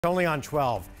Only on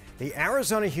 12, the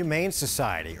Arizona Humane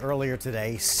Society earlier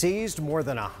today seized more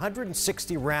than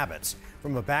 160 rabbits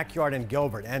from a backyard in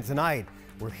Gilbert, and tonight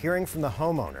we're hearing from the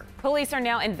homeowner. Police are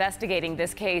now investigating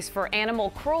this case for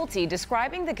animal cruelty,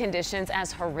 describing the conditions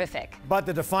as horrific. But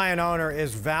the defiant owner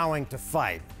is vowing to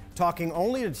fight, talking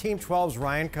only to Team 12's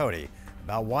Ryan Cody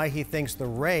about why he thinks the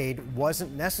raid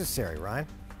wasn't necessary. Ryan?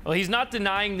 Well, he's not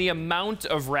denying the amount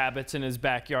of rabbits in his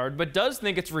backyard, but does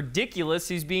think it's ridiculous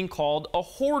he's being called a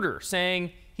hoarder,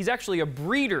 saying he's actually a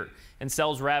breeder and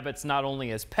sells rabbits not only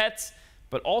as pets,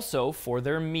 but also for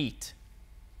their meat.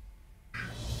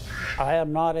 I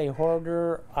am not a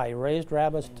hoarder. I raised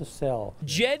rabbits to sell.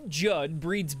 Jed Judd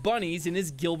breeds bunnies in his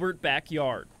Gilbert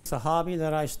backyard. It's a hobby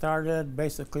that I started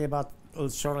basically about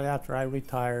shortly after I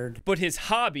retired. But his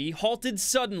hobby halted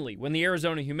suddenly when the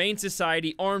Arizona Humane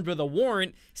Society, armed with a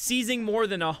warrant, seizing more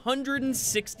than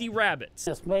 160 rabbits.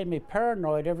 It's made me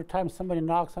paranoid. Every time somebody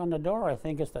knocks on the door, I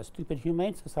think it's that stupid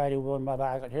Humane Society willing my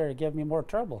back out here to give me more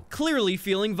trouble. Clearly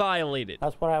feeling violated.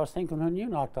 That's what I was thinking when you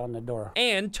knocked on the door.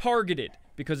 And targeted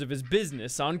because of his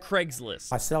business on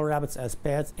Craigslist. I sell rabbits as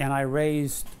pets, and I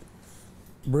raised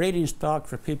breeding stock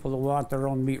for people who want their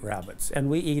own meat rabbits, and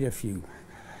we eat a few.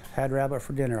 Had rabbit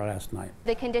for dinner last night.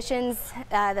 The conditions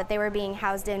that they were being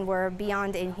housed in were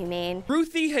beyond inhumane.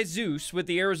 Ruthie Jesus with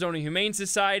the Arizona Humane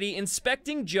Society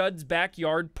inspecting Judd's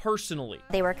backyard personally.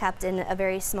 They were kept in a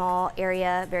very small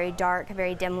area, very dark,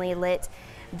 very dimly lit.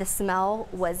 The smell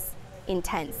was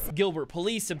intense. Gilbert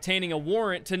police obtaining a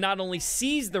warrant to not only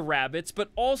seize the rabbits,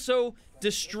 but also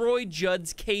destroy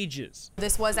Judd's cages.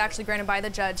 This was actually granted by the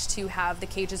judge to have the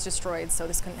cages destroyed, so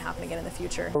this couldn't happen again in the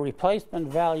future. The replacement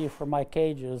value for my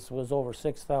cages was over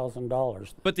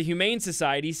 $6,000. But the Humane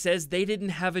Society says they didn't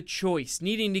have a choice,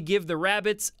 needing to give the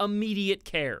rabbits immediate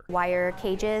care. Wire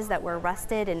cages that were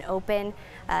rusted and open,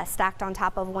 stacked on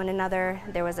top of one another.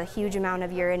 There was a huge amount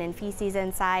of urine and feces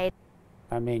inside.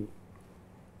 I mean,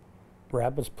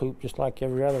 rabbits poop just like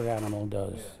every other animal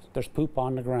does. There's poop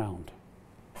on the ground.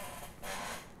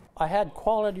 I had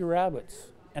quality rabbits,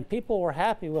 and people were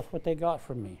happy with what they got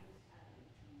from me.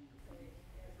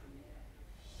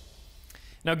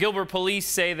 Now, Gilbert police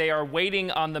say they are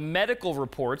waiting on the medical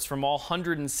reports from all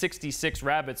 166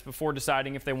 rabbits before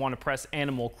deciding if they want to press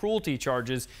animal cruelty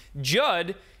charges.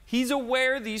 Judd, he's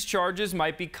aware these charges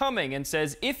might be coming and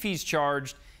says if he's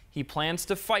charged, he plans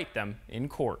to fight them in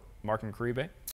court. Mark and Caribe.